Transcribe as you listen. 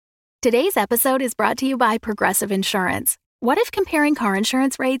Today's episode is brought to you by Progressive Insurance. What if comparing car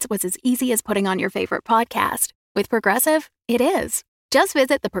insurance rates was as easy as putting on your favorite podcast? With Progressive, it is. Just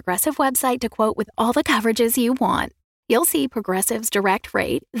visit the Progressive website to quote with all the coverages you want. You'll see Progressive's direct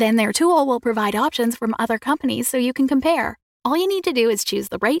rate, then their tool will provide options from other companies so you can compare. All you need to do is choose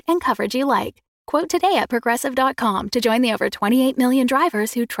the rate and coverage you like. Quote today at Progressive.com to join the over 28 million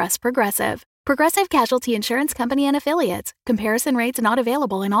drivers who trust Progressive. Progressive Casualty Insurance Company and Affiliates. Comparison rates not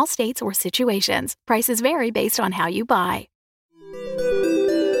available in all states or situations. Prices vary based on how you buy.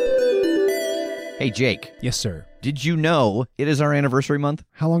 Hey, Jake. Yes, sir. Did you know it is our anniversary month?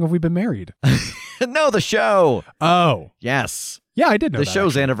 How long have we been married? No, the show. Oh. Yes. Yeah, I did know the that.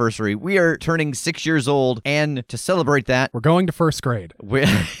 show's actually. anniversary. We are turning 6 years old, and to celebrate that, We're going to first grade. we're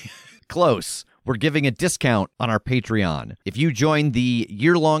close. We're giving a discount on our Patreon. If you join the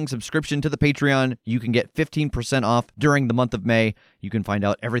year-long subscription to the Patreon, you can get 15% off during the month of May. You can find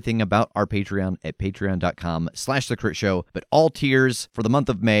out everything about our Patreon at patreon.com/thecritshow. But all tiers for the month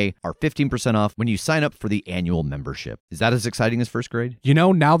of May are 15% off when you sign up for the annual membership. Is that as exciting as first grade? You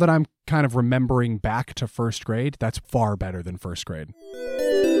know, now that I'm kind of remembering back to first grade, that's far better than first grade.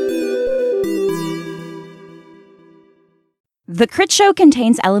 The Crit Show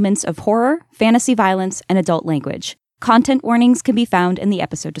contains elements of horror, fantasy violence, and adult language. Content warnings can be found in the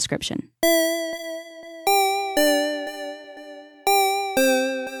episode description.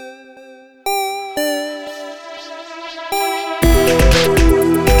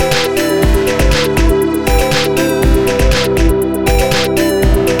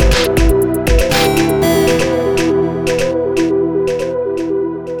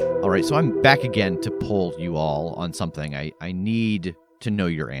 So I'm back again to poll you all on something. I need to know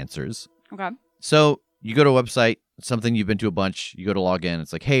your answers. Okay. So you go to a website, something you've been to a bunch, you go to log in,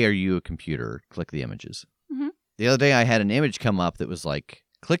 it's like, hey, are you a computer? Click the images. Mm-hmm. The other day I had an image come up that was like,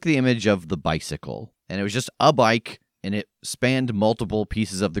 click the image of the bicycle. And it was just a bike, and it spanned multiple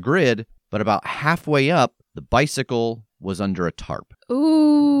pieces of the grid, but about halfway up, the bicycle was under a tarp.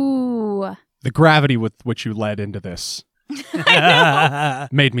 Ooh. The gravity with which you led into this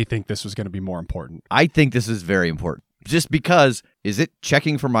made me think this was going to be more important. I think this is very important. Just because, is it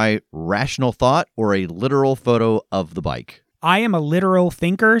checking for my rational thought or a literal photo of the bike? I am a literal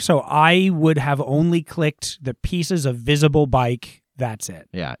thinker, so I would have only clicked the pieces of visible bike. That's it.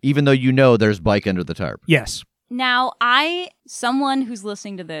 Yeah, even though you know there's bike under the tarp. Yes. Now, someone who's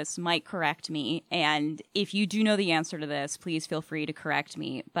listening to this might correct me, and if you do know the answer to this, please feel free to correct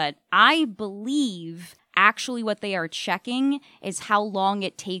me, but I believe actually what they are checking is how long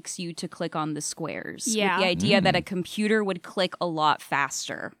it takes you to click on the squares. Yeah. With the idea that a computer would click a lot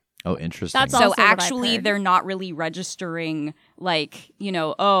faster. Oh, interesting. That's So also what I've actually, heard. they're not really registering, like, you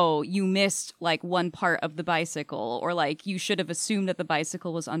know, oh, you missed, like, one part of the bicycle, or, like, you should have assumed that the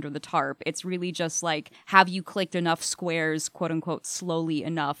bicycle was under the tarp. It's really just, like, have you clicked enough squares, quote-unquote, slowly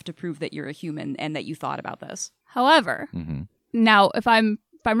enough to prove that you're a human and that you thought about this. However, now, if I'm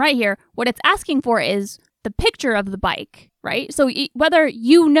right here, what it's asking for is the picture of the bike, right? So whether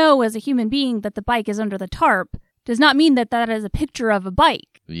you know as a human being that the bike is under the tarp does not mean that that is a picture of a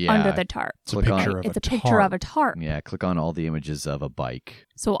bike under the tarp. It's a picture of It's a a picture of a tarp. Yeah, click on all the images of a bike.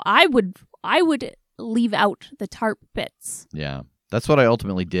 So I would leave out the tarp bits. Yeah, that's what I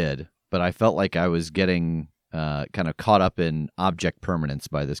ultimately did. But I felt like I was getting kind of caught up in object permanence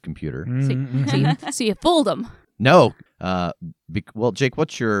by this computer. So you fooled them. No. Well, Jake,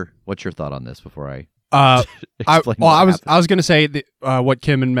 what's your thought on this before I I explain what was happened? going to say that, what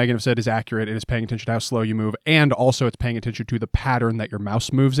Kim and Megan have said is accurate. It is paying attention to how slow you move, and also it's paying attention to the pattern that your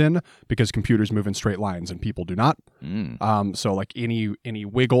mouse moves in, because computers move in straight lines and people do not. So like any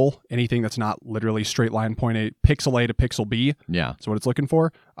wiggle, anything that's not literally straight line point A, pixel A to pixel B. Yeah. That's what it's looking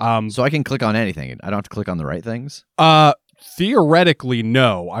for. So I can click on anything. I don't have to click on the right things? Theoretically,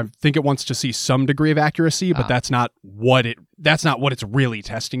 no. I think it wants to see some degree of accuracy, but that's not what it's really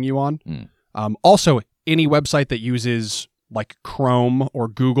testing you on. Also, any website that uses like Chrome or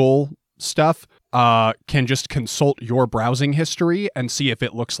Google stuff can just consult your browsing history and see if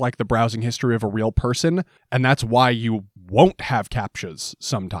it looks like the browsing history of a real person. And that's why you won't have CAPTCHAs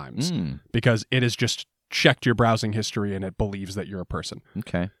sometimes, because it has just checked your browsing history and it believes that you're a person.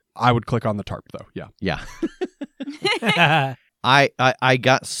 Okay. I would click on the tarp, though. Yeah. Yeah. I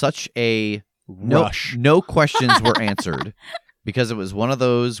got such a Rush. No questions were answered, because it was one of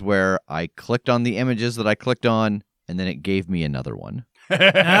those where I clicked on the images that I clicked on, and then it gave me another one.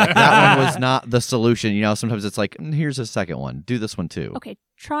 That one was not the solution. You know, sometimes it's like, here's a second one. Do this one too. Okay,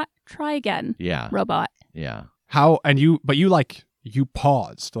 try again. Yeah. Robot. Yeah. But you like you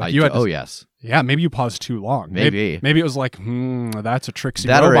paused. Like yes. Yeah, maybe you paused too long. Maybe it was like, that's a tricksy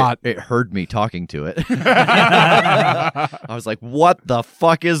that robot. Or it heard me talking to it. I was like, what the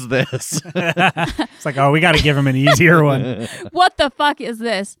fuck is this? It's like, oh, we got to give him an easier one. What the fuck is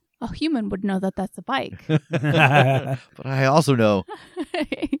this? A human would know that that's a bike. But I also know,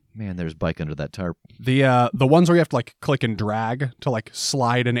 man, there's bike under that tarp. The ones where you have to like click and drag to like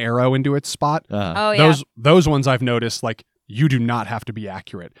slide an arrow into its spot. Oh yeah. Those ones I've noticed, like, you do not have to be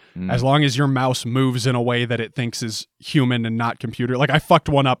accurate. As long as your mouse moves in a way that it thinks is human and not computer. Like, I fucked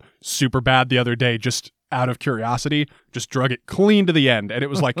one up super bad the other day just out of curiosity, just drug it clean to the end. And it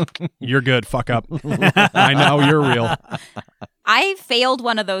was like, you're good, fuck up. I know you're real. I failed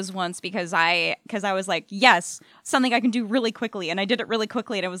one of those once because I was like, yes, something I can do really quickly. And I did it really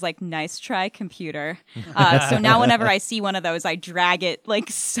quickly. And it was like, nice try, computer. So now whenever I see one of those, I drag it like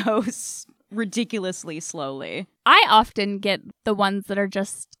so ridiculously slowly. I often get the ones that are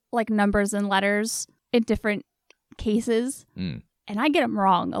just like numbers and letters in different cases. And I get them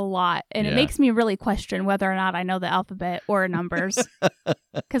wrong a lot. And it makes me really question whether or not I know the alphabet or numbers.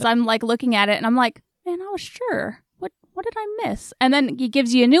 Because I'm like looking at it and I'm like, man, I was sure. What did I miss? And then he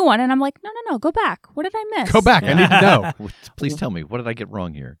gives you a new one and I'm like, no, go back. What did I miss? Go back. I need to know. Please tell me, what did I get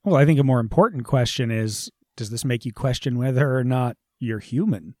wrong here? Well, I think a more important question is, does this make you question whether or not you're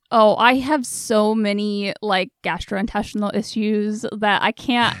human? Oh, I have so many like gastrointestinal issues that I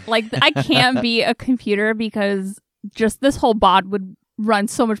can't be a computer because just this whole bod would run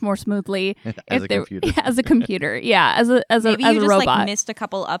so much more smoothly as a computer. As a computer. Yeah, as a Maybe you just robot. like missed a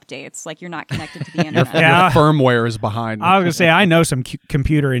couple updates, like you're not connected to the internet. Your firmware is behind. I was gonna say, I know some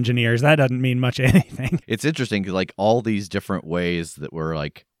computer engineers. That doesn't mean much of anything. It's interesting, like all these different ways that we're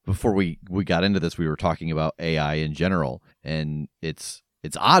like, before we got into this, we were talking about AI in general, and it's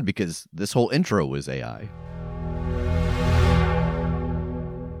odd because this whole intro was AI.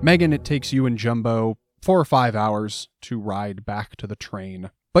 Megan, it takes you and Jumbo 4 or 5 hours to ride back to the train,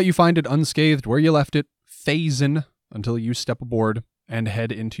 but you find it unscathed where you left it, phasing until you step aboard and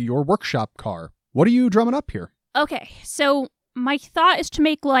head into your workshop car. What are you drumming up here? Okay, so my thought is to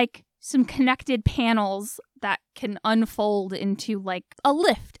make like some connected panels that can unfold into like a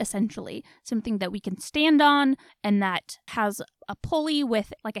lift, essentially. Something that we can stand on and that has a pulley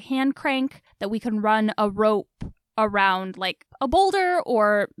with like a hand crank that we can run a rope around like a boulder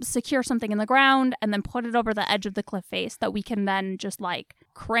or secure something in the ground and then put it over the edge of the cliff face that we can then just like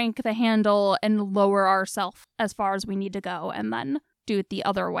crank the handle and lower ourselves as far as we need to go and then do it the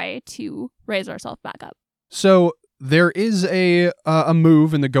other way to raise ourselves back up. So there is a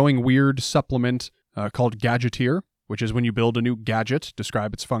move in the Going Weird supplement called Gadgeteer, which is when you build a new gadget,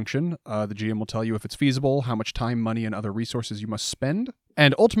 describe its function. The GM will tell you if it's feasible, how much time, money, and other resources you must spend.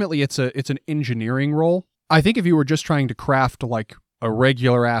 And ultimately, it's an engineering role. I think if you were just trying to craft like a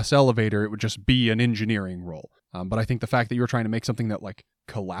regular ass elevator, it would just be an engineering role. But I think the fact that you're trying to make something that like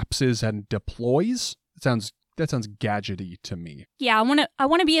collapses and deploys, that sounds gadgety to me. Yeah, I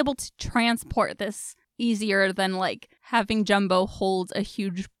want to be able to transport this easier than like having Jumbo hold a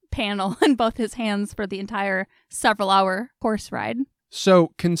huge panel in both his hands for the entire several-hour horse ride.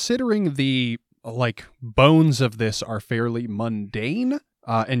 So, considering the like bones of this are fairly mundane,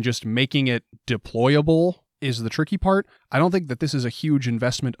 and just making it deployable is the tricky part. I don't think that this is a huge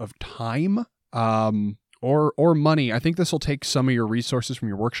investment of time or money. I think this will take some of your resources from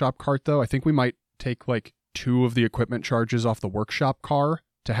your workshop cart, though. I think we might take like 2 of the equipment charges off the workshop car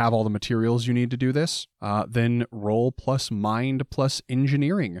to have all the materials you need to do this. Then roll plus mind plus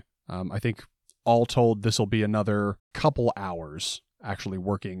engineering. I think all told, this will be another couple hours actually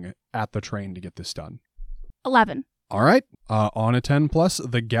working at the train to get this done. 11. All right. On a 10 plus,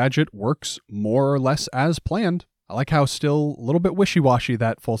 the gadget works more or less as planned. I like how still a little bit wishy-washy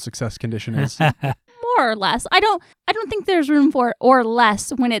that full success condition is. More or less. I don't think there's room for or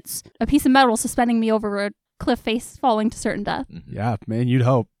less when it's a piece of metal suspending me over a cliff face falling to certain death. Yeah, man, you'd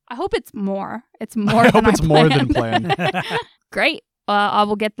hope. I hope it's more. It's more I than hope it's more than planned. Great. I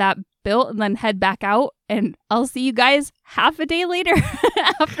will get that built and then head back out, and I'll see you guys half a day later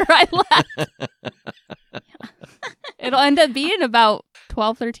after I left. It'll end up being about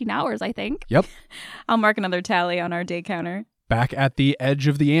 12, 13 hours, I think. Yep. I'll mark another tally on our day counter. Back at the edge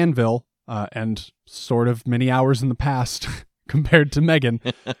of the anvil, and sort of many hours in the past compared to Megan,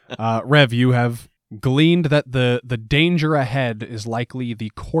 Rev, you have gleaned that the danger ahead is likely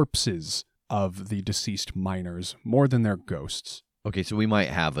the corpses of the deceased miners, more than their ghosts. Okay, so we might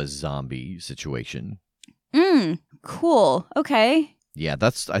have a zombie situation. Cool. Okay. Yeah,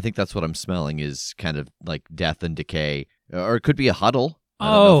 I think that's what I'm smelling is kind of like death and decay. Or it could be a huddle.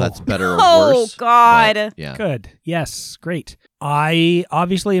 I don't know if that's better or Oh, worse. God. but yeah. Good. Yes, great. I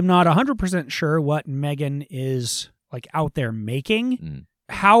obviously am not 100% sure what Megan is like out there making. Mm.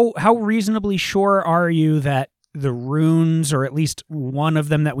 How reasonably sure are you that the runes, or at least one of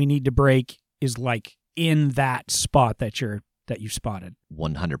them that we need to break, is like in that spot that you spotted?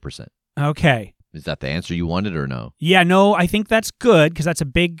 100%. Okay. Is that the answer you wanted or no? Yeah, no, I think that's good because that's a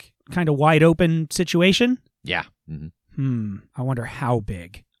big kind of wide open situation. Yeah. Mm-hmm. I wonder how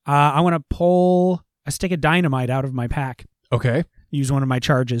big. I want to pull a stick of dynamite out of my pack. Okay, Use one of my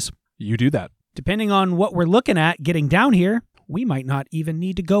charges. you do that. Depending on what we're looking at getting down here, we might not even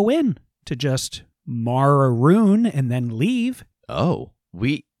need to go in to just mar a rune and then leave. Oh,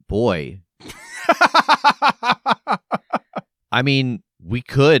 boy. I mean, we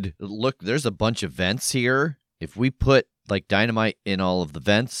could. Look, there's a bunch of vents here. If we put like dynamite in all of the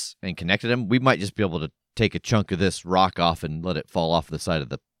vents and connected them, we might just be able to take a chunk of this rock off and let it fall off the side of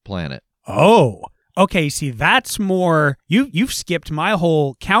the planet. Oh, okay. See, that's more. You've skipped my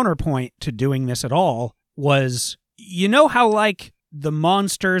whole counterpoint to doing this at all. Was, you know how like the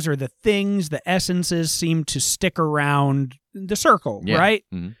monsters or the things, the essences seem to stick around the circle, Yeah. right?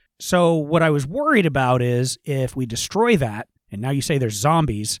 Mm-hmm. So what I was worried about is if we destroy that, and now you say there's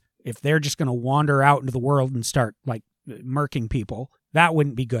zombies, if they're just going to wander out into the world and start like murking people, that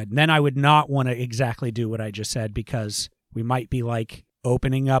wouldn't be good. And then I would not want to exactly do what I just said, because we might be like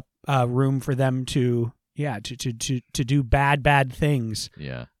opening up room for them to do bad things.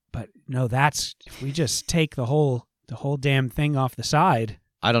 Yeah. But no, that's, if we just take the whole damn thing off the side.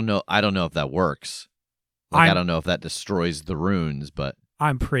 I don't know if that works. Like, I don't know if that destroys the runes, but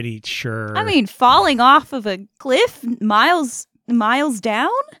I'm pretty sure. I mean, falling off of a cliff miles down?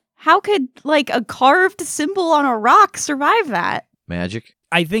 How could like a carved symbol on a rock survive that? magic.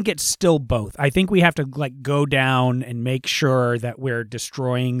 I think it's still both. I think we have to like go down and make sure that we're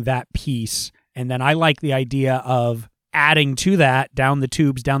destroying that piece. And then I like the idea of adding to that down the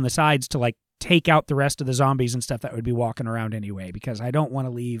tubes, down the sides, to like take out the rest of the zombies and stuff that would be walking around anyway, because I don't want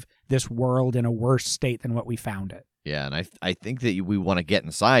to leave this world in a worse state than what we found it. Yeah, and I think that we want to get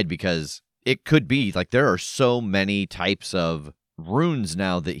inside because it could be like there are so many types of runes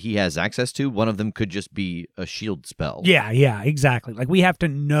now that he has access to. One of them could just be a shield spell. Yeah, exactly. Like we have to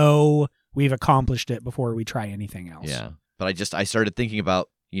know we've accomplished it before we try anything else. Yeah. But I started thinking about,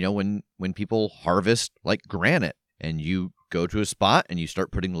 when people harvest like granite and you go to a spot and you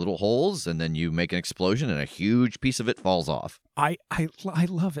start putting little holes and then you make an explosion and a huge piece of it falls off. I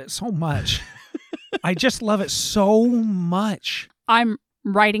love it so much. I just love it so much. I'm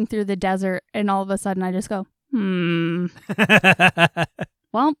riding through the desert, and all of a sudden I just go,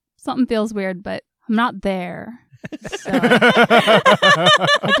 well, something feels weird, but I'm not there. So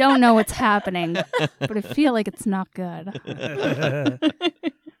I don't know what's happening, but I feel like it's not good.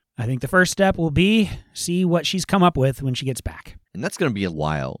 I think the first step will be see what she's come up with when she gets back. And that's going to be a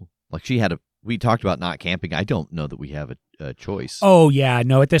while. Like we talked about not camping. I don't know that we have a choice. Oh yeah,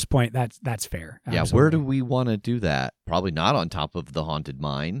 no, at this point that's fair. Yeah, Absolutely. where do we want to do that? Probably not on top of the haunted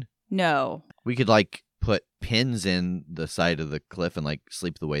mine. No. We could like put pins in the side of the cliff and like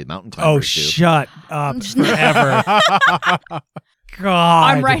sleep the way mountain climbers Oh, do. shut up forever.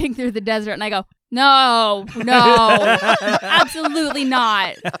 God. I'm riding through the desert, and I go, no, absolutely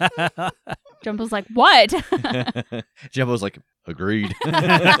not. Jumbo's like, what? Jumbo's like, agreed.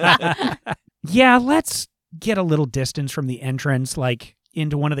 Yeah, let's get a little distance from the entrance, like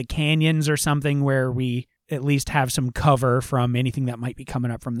into one of the canyons or something where we at least have some cover from anything that might be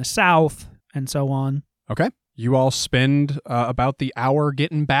coming up from the south and so on. Okay. You all spend about the hour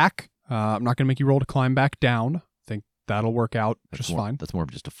getting back. I'm not going to make you roll to climb back down. I think that'll work out just fine. That's more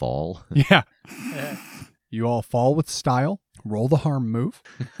of just a fall. Yeah. You all fall with style. Roll the harm move.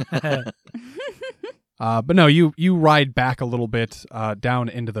 But no, you ride back a little bit down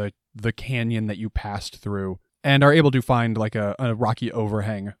into the canyon that you passed through and are able to find like a rocky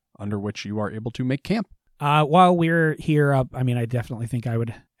overhang under which you are able to make camp. While we're here, I definitely think I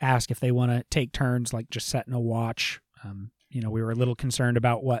would ask if they want to take turns, like just setting a watch. We were a little concerned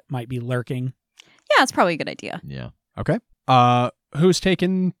about what might be lurking. Yeah, it's probably a good idea. Yeah. Okay. Who's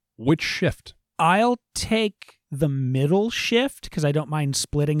taking which shift? I'll take the middle shift because I don't mind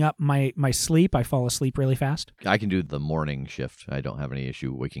splitting up my sleep. I fall asleep really fast. I can do the morning shift. I don't have any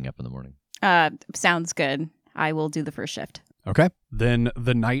issue waking up in the morning. Sounds good. I will do the first shift. Okay. Then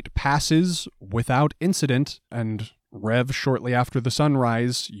the night passes without incident, and Rev, shortly after the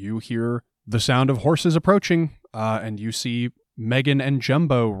sunrise, you hear the sound of horses approaching, and you see Megan and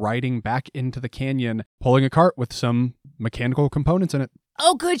Jumbo riding back into the canyon, pulling a cart with some mechanical components in it.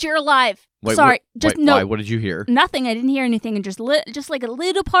 Oh, good, you're alive. Wait, Sorry, why? What did you hear? Nothing. I didn't hear anything, and just like a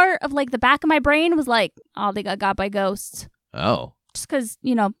little part of like the back of my brain was like, oh, they got by ghosts. Oh. Just because,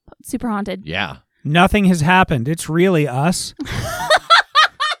 super haunted. Yeah. Nothing has happened. It's really us.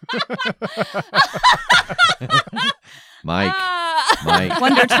 Mike.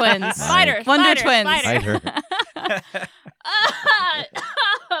 Wonder Twins. Spider. Wonder Twins. Spider.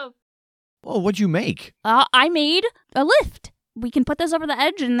 Oh, what'd you make? I made a lift. We can put this over the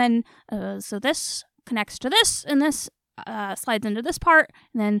edge, and then so this connects to this, and this slides into this part,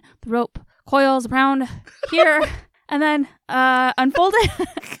 and then the rope coils around here, and then unfold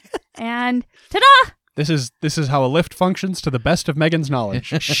it, and ta-da! This is how a lift functions to the best of Megan's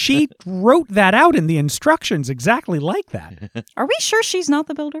knowledge. She wrote that out in the instructions exactly like that. Are we sure she's not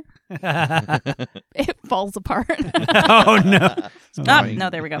the builder? It falls apart. Oh, no. No,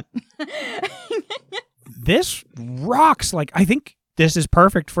 there we go. This rocks. Like, I think this is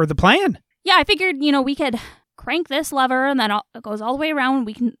perfect for the plan. Yeah, I figured, we could crank this lever, and then it goes all the way around.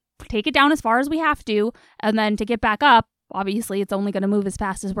 We can take it down as far as we have to, and then to get back up, obviously it's only going to move as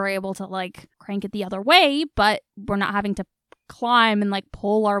fast as we're able to, like, crank it the other way, but we're not having to climb and, like,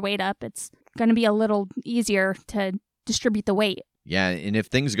 pull our weight up. It's going to be a little easier to distribute the weight. Yeah, and if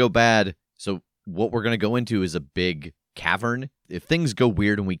things go bad, so what we're going to go into is a big cavern. If things go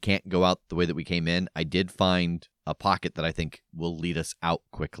weird and we can't go out the way that we came in, I did find a pocket that I think will lead us out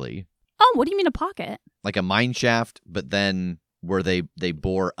quickly. Oh, what do you mean a pocket? Like a mine shaft, but then where they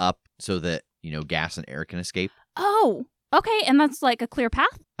bore up so that, gas and air can escape. Oh, okay, and that's like a clear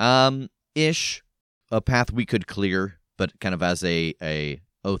path? Ish. A path we could clear, but kind of as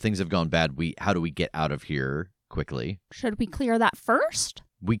oh, things have gone bad, how do we get out of here quickly? Should we clear that first?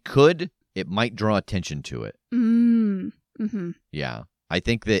 We could. It might draw attention to it. Mm-hmm. Yeah. I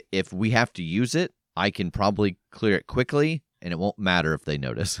think that if we have to use it, I can probably clear it quickly, and it won't matter if they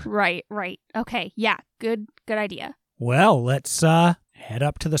notice. Right. Okay, yeah, good idea. Well, let's head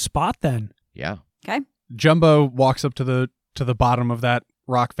up to the spot then. Yeah. Okay. Jumbo walks up to the bottom of that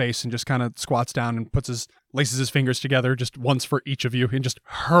rock face and just kind of squats down and laces his fingers together just once for each of you and just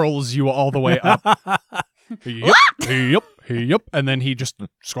hurls you all the way up. Yep. And then he just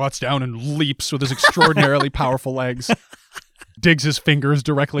squats down and leaps with his extraordinarily powerful legs, digs his fingers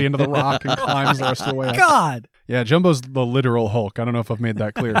directly into the rock and climbs the rest of the way up. God. Yeah, Jumbo's the literal Hulk. I don't know if I've made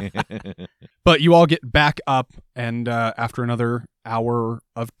that clear. But you all get back up, and after another hour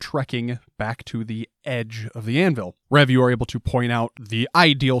of trekking back to the edge of the anvil, Rev, you are able to point out the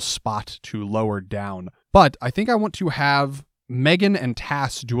ideal spot to lower down. But I think I want to have Megan and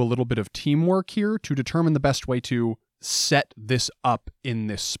Tass do a little bit of teamwork here to determine the best way to set this up in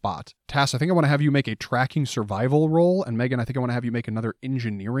this spot. Tass, I think I want to have you make a tracking survival roll, and Megan, I think I want to have you make another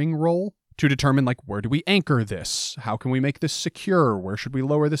engineering roll to determine, like, where do we anchor this? How can we make this secure? Where should we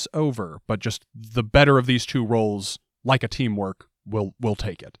lower this over? But just the better of these two rolls, like a teamwork, will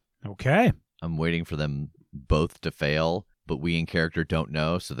take it. Okay. I'm waiting for them both to fail, but we in character don't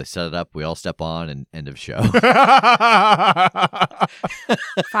know, so they set it up, we all step on, and end of show.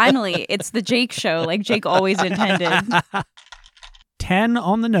 Finally, it's the Jake show, like Jake always intended. 10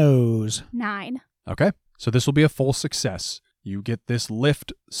 on the nose. 9. Okay, so this will be a full success. You get this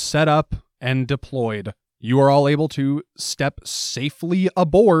lift set up and deployed. You are all able to step safely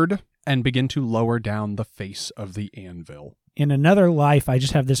aboard and begin to lower down the face of the anvil. In another life, I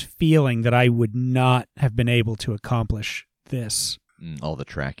just have this feeling that I would not have been able to accomplish this. All the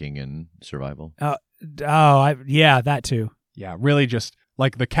tracking and survival. Yeah, that too. Yeah, really just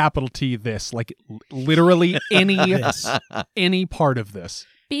like the capital T this, like literally any part of this.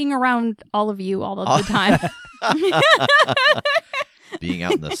 Being around all of you all of the time. Being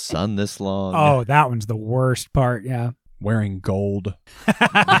out in the sun this long. Oh, that one's the worst part, yeah. Wearing gold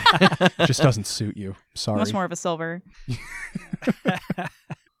just doesn't suit you. Sorry. Much more of a silver.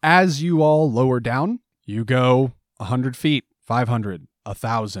 As you all lower down, you go 100 feet, 500,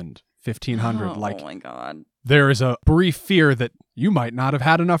 1,000, 1,500. Oh like, my God. there is a brief fear that you might not have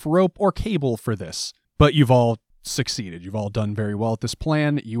had enough rope or cable for this, but you've all succeeded. You've all done very well at this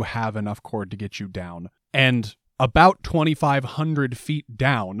plan. You have enough cord to get you down. And about 2,500 feet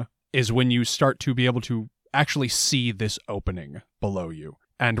down is when you start to be able to actually see this opening below you.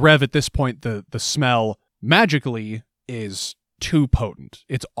 And Rev, at this point, the smell magically is too potent.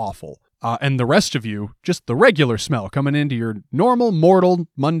 It's awful. And the rest of you, just the regular smell coming into your normal, mortal,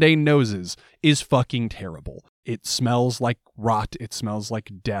 mundane noses is fucking terrible. It smells like rot. It smells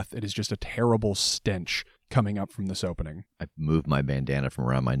like death. It is just a terrible stench coming up from this opening. I moved my bandana from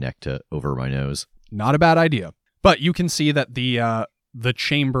around my neck to over my nose. Not a bad idea. But you can see that the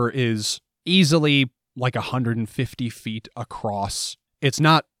chamber is easily like 150 feet across. It's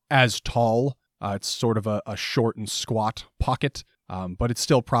not as tall. It's sort of a short and squat pocket, but it's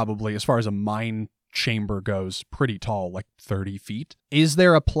still probably, as far as a mine chamber goes, pretty tall, like 30 feet. Is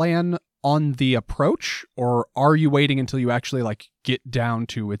there a plan on the approach, or are you waiting until you actually like get down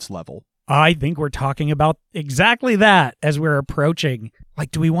to its level? I think we're talking about exactly that as we're approaching.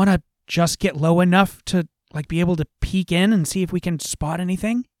 Like, do we want to just get low enough to like be able to peek in and see if we can spot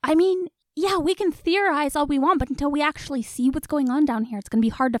anything? I mean, yeah, we can theorize all we want, but until we actually see what's going on down here, it's going to be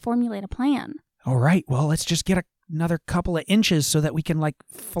hard to formulate a plan. All right, well, let's just get another couple of inches so that we can like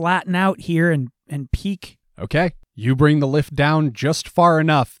flatten out here and peek. Okay. You bring the lift down just far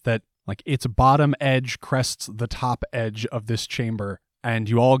enough that like its bottom edge crests the top edge of this chamber, and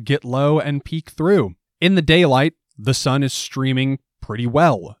you all get low and peek through. In the daylight, the sun is streaming pretty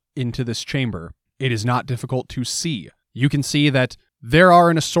well into this chamber. It is not difficult to see. You can see that there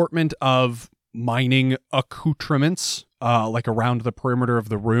are an assortment of mining accoutrements, like around the perimeter of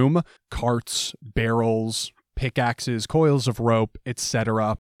the room, carts, barrels, pickaxes, coils of rope,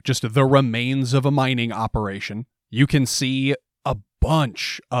 etc. Just the remains of a mining operation. You can see a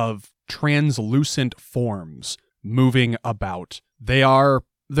bunch of translucent forms moving about. They're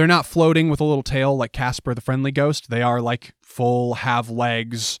not floating with a little tail like Casper the Friendly Ghost. They are like full, have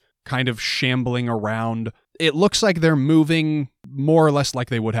legs, kind of shambling around. It looks like they're moving more or less like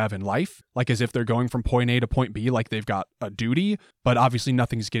they would have in life, like as if they're going from point A to point B, like they've got a duty, but obviously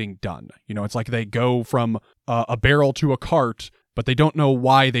nothing's getting done. You know, it's like they go from a barrel to a cart, but they don't know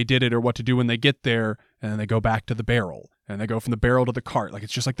why they did it or what to do when they get there, and then they go back to the barrel, and they go from the barrel to the cart. Like,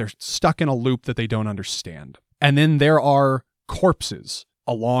 it's just like they're stuck in a loop that they don't understand. And then there are corpses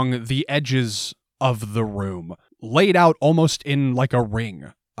along the edges of the room, laid out almost in like a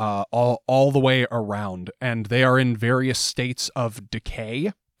ring, all the way around, and they are in various states of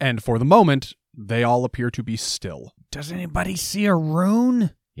decay, and for the moment, they all appear to be still. Does anybody see a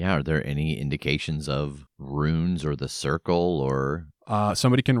rune? Yeah, are there any indications of runes or the circle or...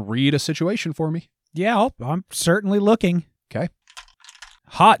 Somebody can read a situation for me. Yeah, I'm certainly looking. Okay.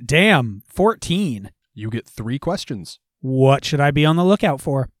 Hot damn, 14. You get 3 questions. What should I be on the lookout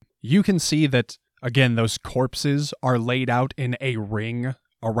for? You can see that, again, those corpses are laid out in a ring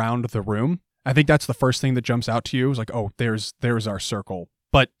around the room. I think that's the first thing that jumps out to you. Is like, oh, there's our circle.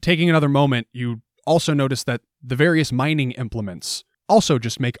 But taking another moment, you also notice that the various mining implements also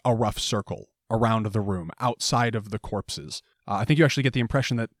just make a rough circle around the room outside of the corpses. I think you actually get the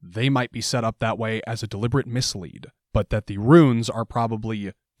impression that they might be set up that way as a deliberate mislead, but that the runes are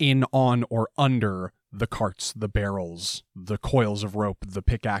probably in, on, or under the carts, the barrels, the coils of rope, the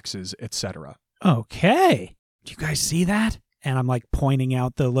pickaxes, etc. Okay. Do you guys see that? And I'm like pointing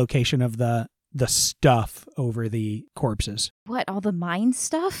out the location of the stuff over the corpses. What, all the mine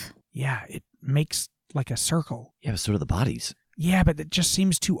stuff? Yeah, it makes like a circle. Yeah, but so do the bodies. Yeah, but it just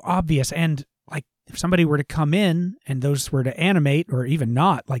seems too obvious. And like if somebody were to come in and those were to animate or even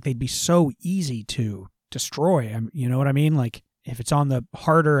not, like they'd be so easy to destroy. You know what I mean? Like if it's on the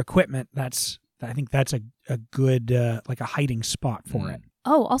harder equipment, I think that's a good, like a hiding spot for it.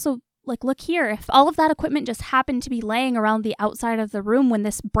 Oh, also, like, look here. If all of that equipment just happened to be laying around the outside of the room when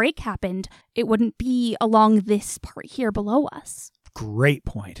this break happened, it wouldn't be along this part here below us. Great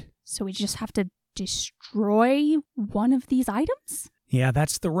point. So we just have to destroy one of these items? Yeah,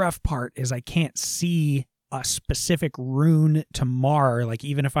 that's the rough part, is I can't see a specific rune to mar. Like,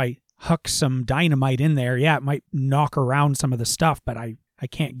 even if I huck some dynamite in there, yeah, it might knock around some of the stuff, but I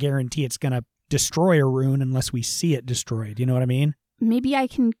can't guarantee it's going to destroy a rune unless we see it destroyed. You know what I mean? Maybe I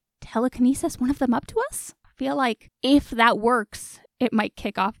can telekinesis one of them up to us? I feel like if that works, it might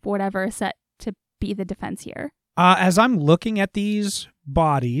kick off whatever is set to be the defense here. As I'm looking at these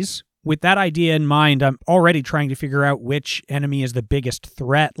bodies, with that idea in mind, I'm already trying to figure out which enemy is the biggest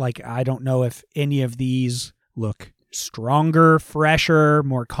threat. Like, I don't know if any of these look stronger, fresher,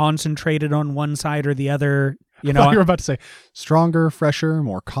 more concentrated on one side or the other. You know, I thought you were about to say stronger, fresher,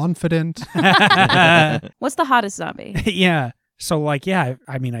 more confident. What's the hottest zombie? Yeah. So, like, yeah,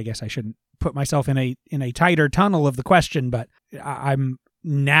 I mean, I guess I shouldn't put myself in a tighter tunnel of the question, but I'm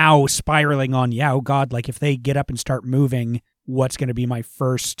now spiraling on, yeah, oh God, like if they get up and start moving, what's going to be my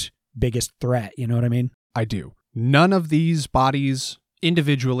first biggest threat? You know what I mean? I do. None of these bodies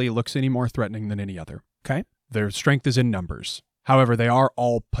individually looks any more threatening than any other. Okay. Their strength is in numbers. However, they are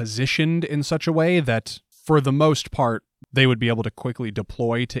all positioned in such a way that, for the most part, they would be able to quickly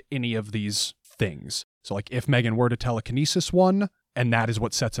deploy to any of these things. So, like, if Megan were to telekinesis one, and that is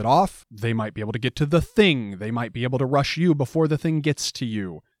what sets it off, they might be able to get to the thing. They might be able to rush you before the thing gets to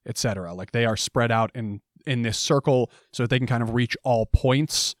you, etc. Like, they are spread out in this circle so that they can kind of reach all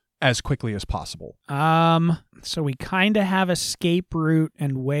points as quickly as possible. So we kind of have escape route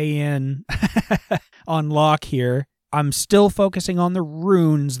and way in on lock here. I'm still focusing on the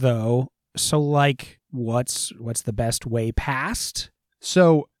runes, though. So, like, what's the best way past?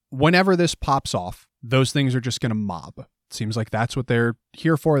 So whenever this pops off, those things are just going to mob. It seems like that's what they're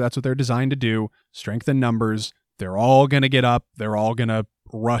here for. That's what they're designed to do. Strength in numbers. They're all going to get up. They're all going to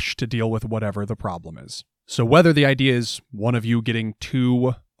rush to deal with whatever the problem is. So whether the idea is one of you getting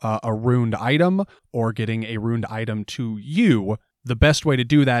to a ruined item or getting a ruined item to you, the best way to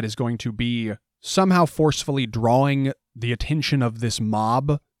do that is going to be somehow forcefully drawing the attention of this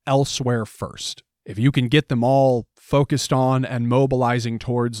mob elsewhere first. If you can get them all focused on and mobilizing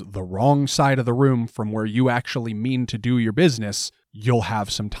towards the wrong side of the room from where you actually mean to do your business, you'll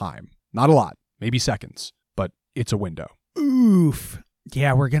have some time. Not a lot, maybe seconds, but it's a window. Oof.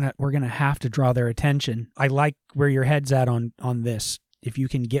 Yeah, we're gonna have to draw their attention. I like where your head's at on this. If you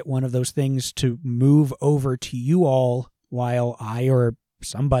can get one of those things to move over to you all while I or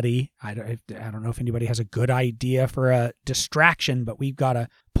somebody, I don't know if anybody has a good idea for a distraction, but we've got to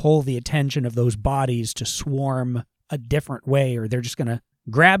pull the attention of those bodies to swarm a different way, or they're just going to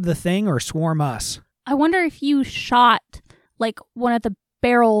grab the thing or swarm us. I wonder if you shot like one of the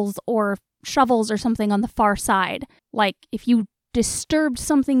barrels or shovels or something on the far side. Like if you disturbed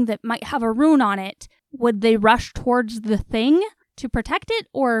something that might have a rune on it, would they rush towards the thing to protect it,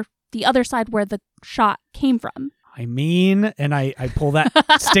 or the other side where the shot came from? I mean, and I pull that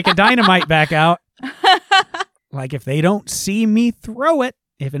stick of dynamite back out. Like, if they don't see me throw it,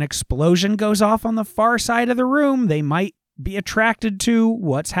 if an explosion goes off on the far side of the room, they might be attracted to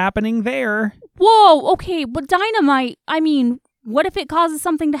what's happening there. Whoa, okay, but dynamite, I mean, what if it causes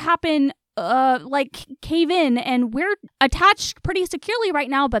something to happen, like cave in, and we're attached pretty securely right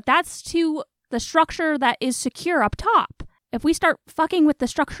now, but that's to the structure that is secure up top. If we start fucking with the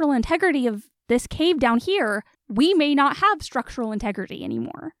structural integrity of this cave down here, we may not have structural integrity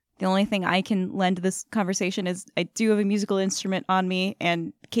anymore. The only thing I can lend to this conversation is I do have a musical instrument on me,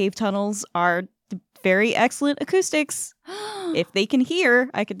 and cave tunnels are very excellent acoustics. If they can hear,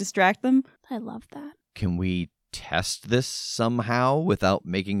 I could distract them. I love that. Can we test this somehow without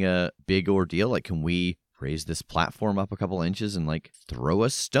making a big ordeal? Like, can we raise this platform up a couple inches and, like, throw a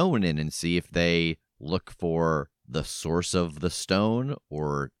stone in and see if they look for the source of the stone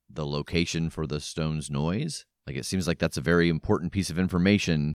or the location for the stone's noise? Like, it seems like that's a very important piece of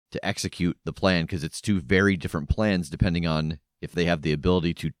information to execute the plan, because it's two very different plans depending on if they have the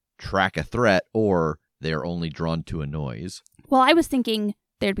ability to track a threat or they're only drawn to a noise. Well, I was thinking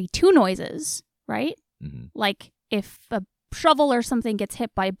there'd be two noises, right? Mm-hmm. Like, if a shovel or something gets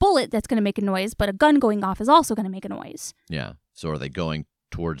hit by a bullet, that's going to make a noise, but a gun going off is also going to make a noise. Yeah. So are they going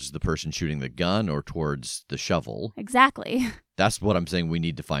towards the person shooting the gun or towards the shovel? Exactly. That's what I'm saying we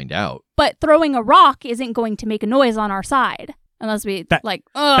need to find out. But throwing a rock isn't going to make a noise on our side. Unless we, ugh.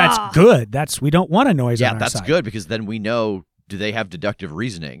 That's good. We don't want a noise on our side. Yeah, that's good, because then we know, do they have deductive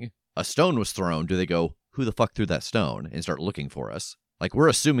reasoning? A stone was thrown. Do they go, who the fuck threw that stone, and start looking for us? Like, we're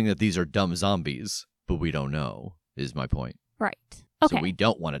assuming that these are dumb zombies, but we don't know, is my point. Right. Okay. So we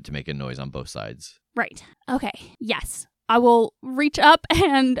don't want it to make a noise on both sides. Right. Okay. Yes. I will reach up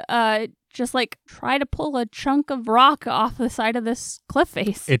and just like try to pull a chunk of rock off the side of this cliff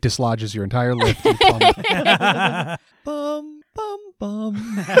face. It dislodges your entire lift. And plummet. Bum, bum,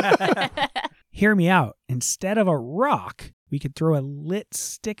 bum. Hear me out. Instead of a rock, we could throw a lit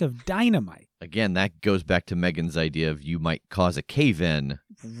stick of dynamite. Again, that goes back to Megan's idea of you might cause a cave-in.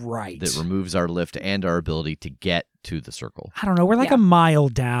 Right. That removes our lift and our ability to get to the circle. I don't know. We're like a mile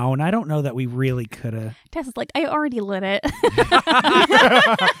down. I don't know that we really could have. Tess is like, I already lit it.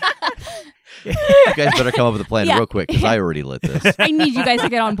 You guys better come up with a plan real quick, because I already lit this. I need you guys to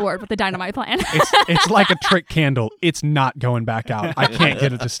get on board with the dynamite plan. It's like a trick candle. It's not going back out. I can't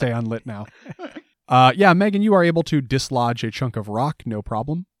get it to stay unlit now. Yeah, Megan, you are able to dislodge a chunk of rock, no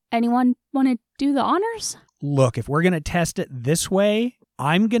problem. Anyone want to do the honors? Look, if we're going to test it this way,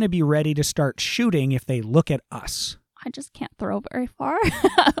 I'm going to be ready to start shooting if they look at us. I just can't throw very far.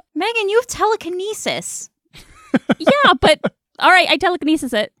 Megan, you have telekinesis. Yeah, but all right, I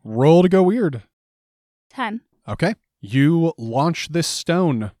telekinesis it. Roll to go weird. 10. Okay. You launch this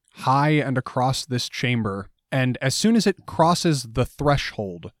stone high and across this chamber, and as soon as it crosses the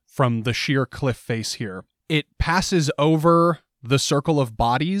threshold from the sheer cliff face here, it passes over the circle of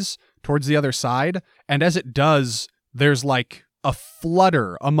bodies towards the other side, and as it does, there's like a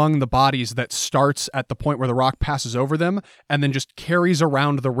flutter among the bodies that starts at the point where the rock passes over them and then just carries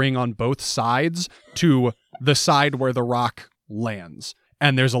around the ring on both sides to the side where the rock lands.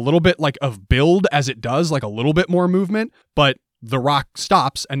 And there's a little bit like of build as it does, like a little bit more movement, but the rock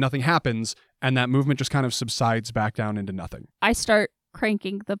stops and nothing happens, and that movement just kind of subsides back down into nothing. I start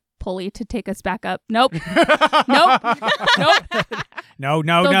cranking the pulley to take us back up. Nope. Nope. Nope. No.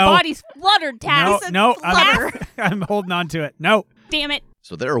 The body's fluttered, Taz. No. I'm holding on to it. No. Damn it.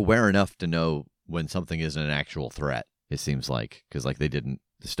 So they're aware enough to know when something is an actual threat, it seems like, because like the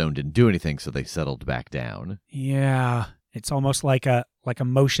stone didn't do anything, so they settled back down. Yeah. It's almost like a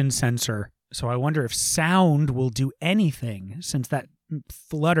motion sensor. So I wonder if sound will do anything, since that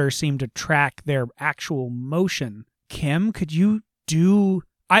flutter seemed to track their actual motion. Kim, could you do...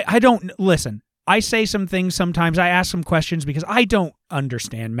 I don't... Listen, I say some things sometimes. I ask some questions because I don't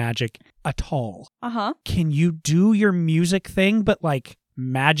understand magic at all. Uh-huh. Can you do your music thing, but like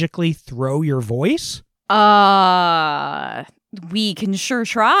magically throw your voice? We can sure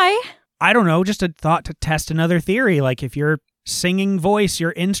try. I don't know, just a thought to test another theory. Like if you're singing voice,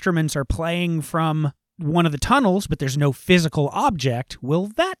 your instruments are playing from one of the tunnels, but there's no physical object. Will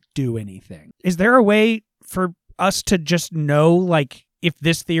that do anything? Is there a way for us to just know, like, if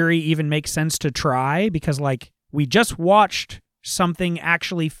this theory even makes sense to try? Because, like, we just watched something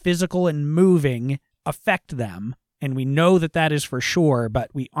actually physical and moving affect them, and we know that is for sure,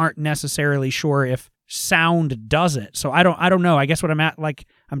 but we aren't necessarily sure if sound does it. So I don't know. I guess what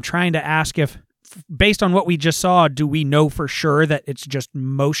I'm trying to ask if, based on what we just saw, do we know for sure that it's just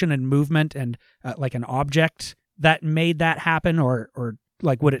motion and movement and like an object that made that happen, or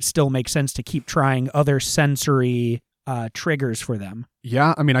like would it still make sense to keep trying other sensory triggers for them?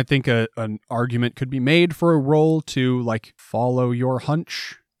 Yeah, I mean, I think an argument could be made for a roll to like follow your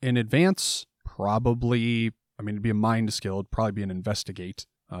hunch in advance. Probably, I mean, it'd be a mind skill. It'd probably be an investigate,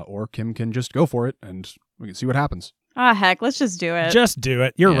 or Kim can just go for it and we can see what happens. Ah, heck, let's just do it. Just do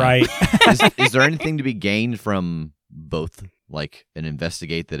it. You're right. Is there anything to be gained from both, like an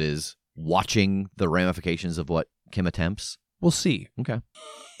investigate that is watching the ramifications of what Kim attempts? We'll see. Okay.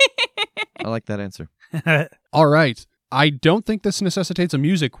 I like that answer. All right. I don't think this necessitates a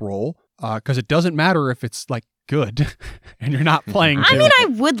music roll, because it doesn't matter if it's like good and you're not playing to. I mean, I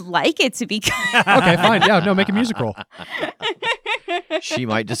would like it to be good. Okay, fine. Yeah, no, make a music roll. She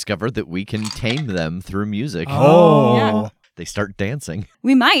might discover that we can tame them through music. Oh. Yeah. They start dancing.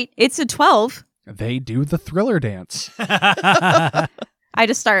 We might. It's a 12. They do the Thriller dance. I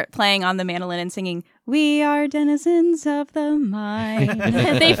just start playing on the mandolin and singing, "We are denizens of the mind."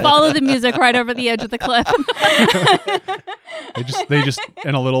 They follow the music right over the edge of the cliff. They just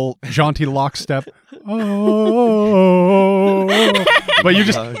in a little jaunty lockstep. Oh, but you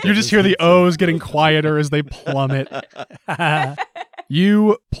just hear the O's getting quieter as they plummet.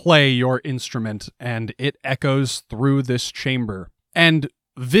 You play your instrument and it echoes through this chamber. And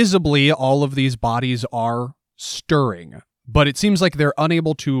visibly, all of these bodies are stirring. But it seems like they're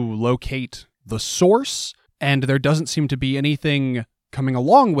unable to locate the source, and there doesn't seem to be anything coming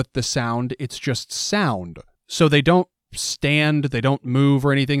along with the sound. It's just sound. So they don't stand, they don't move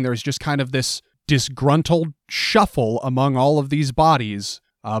or anything. There's just kind of this disgruntled shuffle among all of these bodies,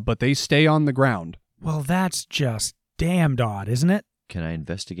 but they stay on the ground. Well, that's just damned odd, isn't it? Can I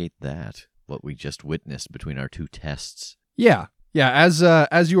investigate that? What we just witnessed between our two tests? Yeah.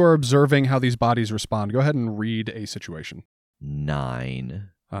 As you are observing how these bodies respond, go ahead and read a situation. 9.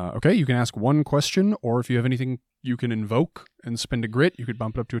 Okay, you can ask one question, or if you have anything you can invoke and spend a grit, you could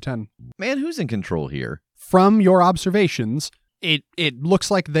bump it up to a 10. Man, who's in control here? From your observations, it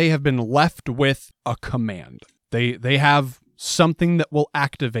looks like they have been left with a command. They have something that will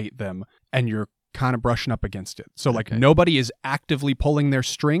activate them, and you're kind of brushing up against it. So, like, nobody is actively pulling their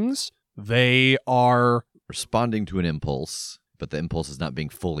strings. They are responding to an impulse, but the impulse is not being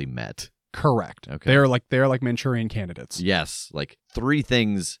fully met. Correct. Okay. They're like Manchurian candidates. Yes, like 3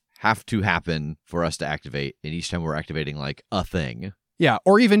 things have to happen for us to activate, and each time we're activating like a thing. Yeah,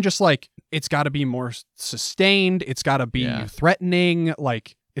 or even just like it's got to be more sustained, it's got to be threatening,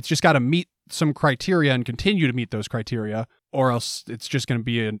 like it's just got to meet some criteria and continue to meet those criteria, or else it's just going to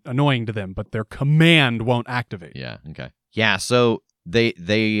be annoying to them, but their command won't activate. Yeah, okay. Yeah, so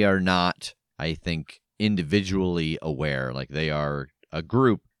they are not, I think, individually aware. Like they are a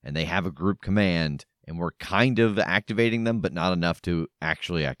group, and they have a group command, and we're kind of activating them, but not enough to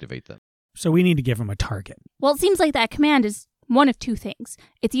actually activate them. So we need to give them a target. Well, it seems like that command is one of 2 things.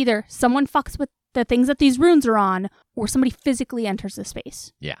 It's either someone fucks with the things that these runes are on, or somebody physically enters the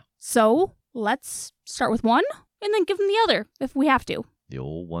space. Yeah. So let's start with one, and then give them the other if we have to. The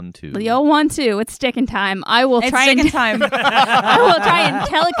old 1-2. The old 1-2. It's sticking time. I will try and time. I will try and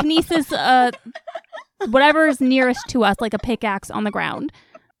telekinesis whatever is nearest to us, like a pickaxe on the ground,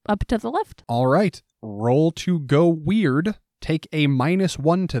 up to the left. All right. Roll to go weird. Take a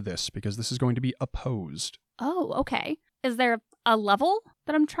 -1 to this because this is going to be opposed. Oh, okay. Is there a level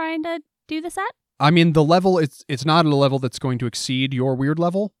that I'm trying to do this at? I mean, the level, it's not a level that's going to exceed your weird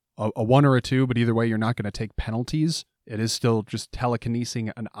level, a 1 or a 2, but either way, you're not going to take penalties. It is still just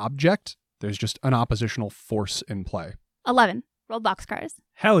telekinesing an object. There's just an oppositional force in play. 11. Roll boxcars.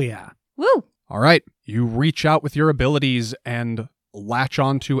 Hell yeah. Woo! All right, you reach out with your abilities and latch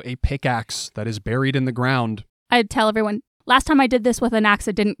onto a pickaxe that is buried in the ground. I'd tell everyone, last time I did this with an axe,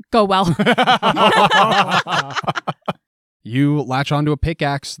 it didn't go well. You latch onto a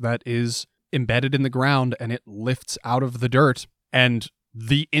pickaxe that is embedded in the ground, and it lifts out of the dirt. And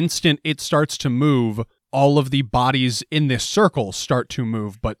the instant it starts to move, all of the bodies in this circle start to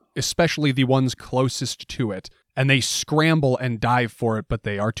move, but especially the ones closest to it. And they scramble and dive for it, but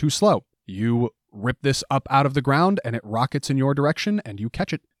they are too slow. You rip this up out of the ground, and it rockets in your direction, and you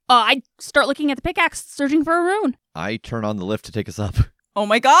catch it. I start looking at the pickaxe, searching for a rune. I turn on the lift to take us up. Oh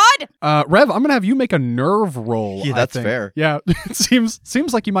my god! Rev, I'm going to have you make a nerve roll. Yeah, I that's think. fair. Yeah, it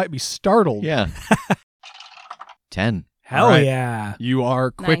seems like you might be startled. Yeah. 10. Hell All right. yeah. You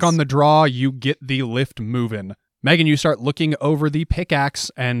are quick Nice. on the draw. You get the lift moving. Megan, you start looking over the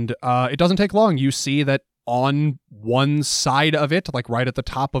pickaxe, and it doesn't take long. You see that on one side of it, like right at the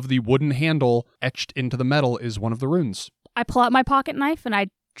top of the wooden handle, etched into the metal, is one of the runes. I pull out my pocket knife and I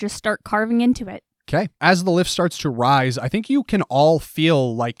just start carving into it. Okay. As the lift starts to rise, I think you can all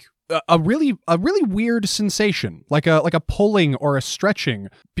feel like a really weird sensation, like a pulling or a stretching,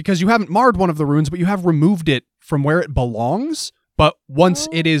 because you haven't marred one of the runes, but you have removed it from where it belongs. But once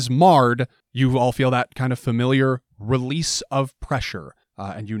it is marred, you all feel that kind of familiar release of pressure.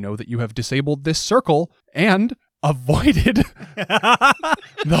 And you know that you have disabled this circle and avoided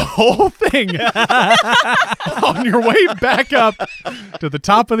the whole thing on your way back up to the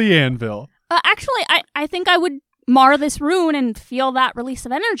top of the anvil. Actually, I think I would mar this rune and feel that release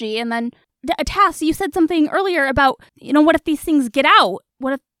of energy. And then, Tass, you said something earlier about, what if these things get out?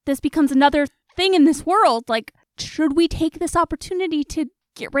 What if this becomes another thing in this world? Like, should we take this opportunity to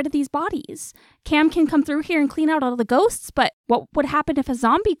get rid of these bodies? Cam can come through here and clean out all the ghosts, but what would happen if a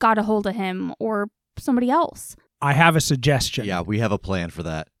zombie got a hold of him or somebody else? I have a suggestion. Yeah, we have a plan for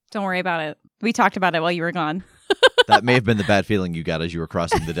that. Don't worry about it. We talked about it while you were gone. That may have been the bad feeling you got as you were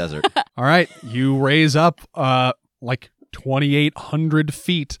crossing the desert. All right, you raise up like 2,800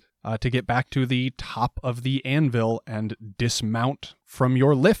 feet to get back to the top of the anvil and dismount from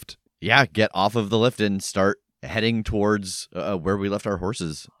your lift. Yeah, get off of the lift and start heading towards where we left our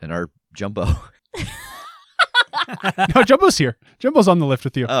horses and our Jumbo. No, Jumbo's here. Jumbo's on the lift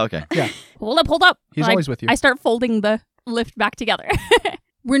with you. Oh, okay. Yeah, Hold up. he's always with you. I start folding the lift back together.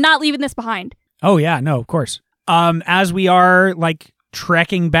 We're not leaving this behind. Oh yeah, no, of course. As we are like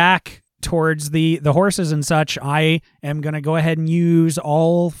trekking back towards the horses and such, I am gonna go ahead and use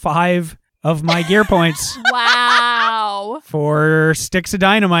all 5 of my gear points Wow. for sticks of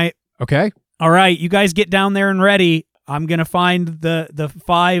dynamite. Okay. All right, you guys get down there and ready. I'm gonna find the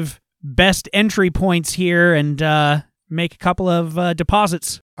 5 best entry points here and make a couple of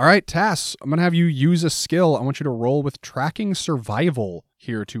deposits. All right, Tass, I'm going to have you use a skill. I want you to roll with tracking survival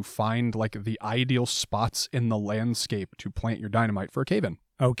here to find like the ideal spots in the landscape to plant your dynamite for a cave-in.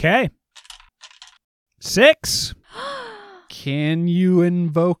 Okay. 6. Can you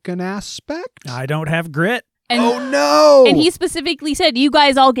invoke an aspect? I don't have grit. And, no! and he specifically said, you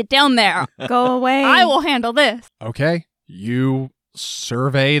guys all get down there. Go away. I will handle this. Okay, you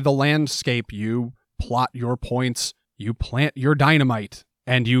survey the landscape, you plot your points, you plant your dynamite,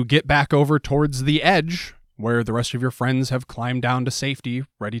 and you get back over towards the edge where the rest of your friends have climbed down to safety,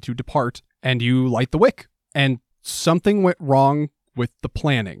 ready to depart, and you light the wick. And something went wrong with the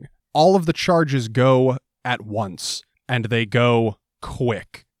planning. All of the charges go at once, and they go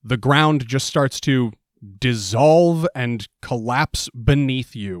quick. The ground just starts to dissolve and collapse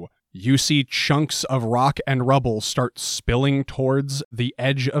beneath you. You see chunks of rock and rubble start spilling towards the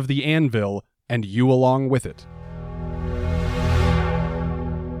edge of the anvil, and you along with it.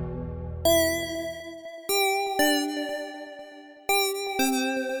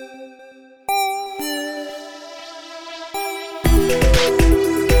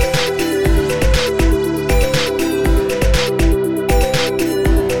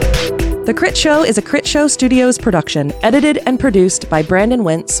 The Crit Show is a Crit Show Studios production, edited and produced by Brandon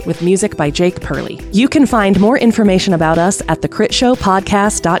Wentz with music by Jake Purley. You can find more information about us at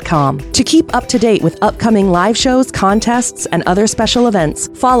thecritshowpodcast.com. To keep up to date with upcoming live shows, contests, and other special events,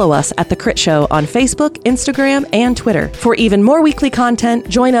 follow us at The Crit Show on Facebook, Instagram, and Twitter. For even more weekly content,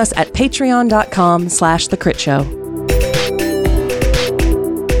 join us at patreon.com/thecritshow.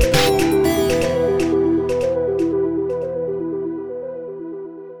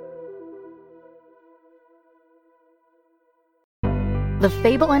 the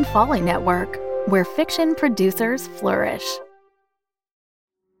Fable and Folly Network, where fiction producers flourish.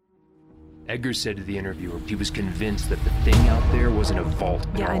 Edgar said to the interviewer he was convinced that the thing out there wasn't a vault.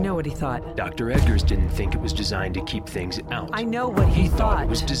 Yeah, I know what he thought. Dr. Edgars didn't think it was designed to keep things out. I know what he thought. It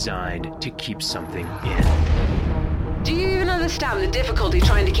was designed to keep something in. Do you even understand the difficulty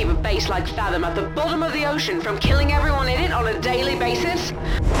trying to keep a base like Fathom at the bottom of the ocean from killing everyone in it on a daily basis?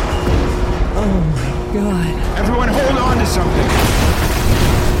 Oh my god. Everyone hold on to something.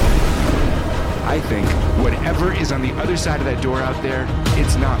 I think whatever is on the other side of that door out there,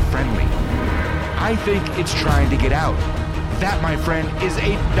 it's not friendly. I think it's trying to get out. That, my friend, is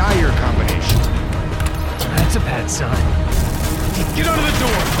a dire combination. That's a bad sign. Get under the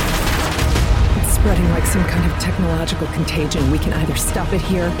door! It's spreading like some kind of technological contagion. We can either stop it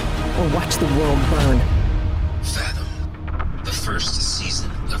here or watch the world burn. Fathom, the first season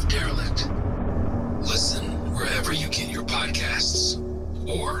of Derelict.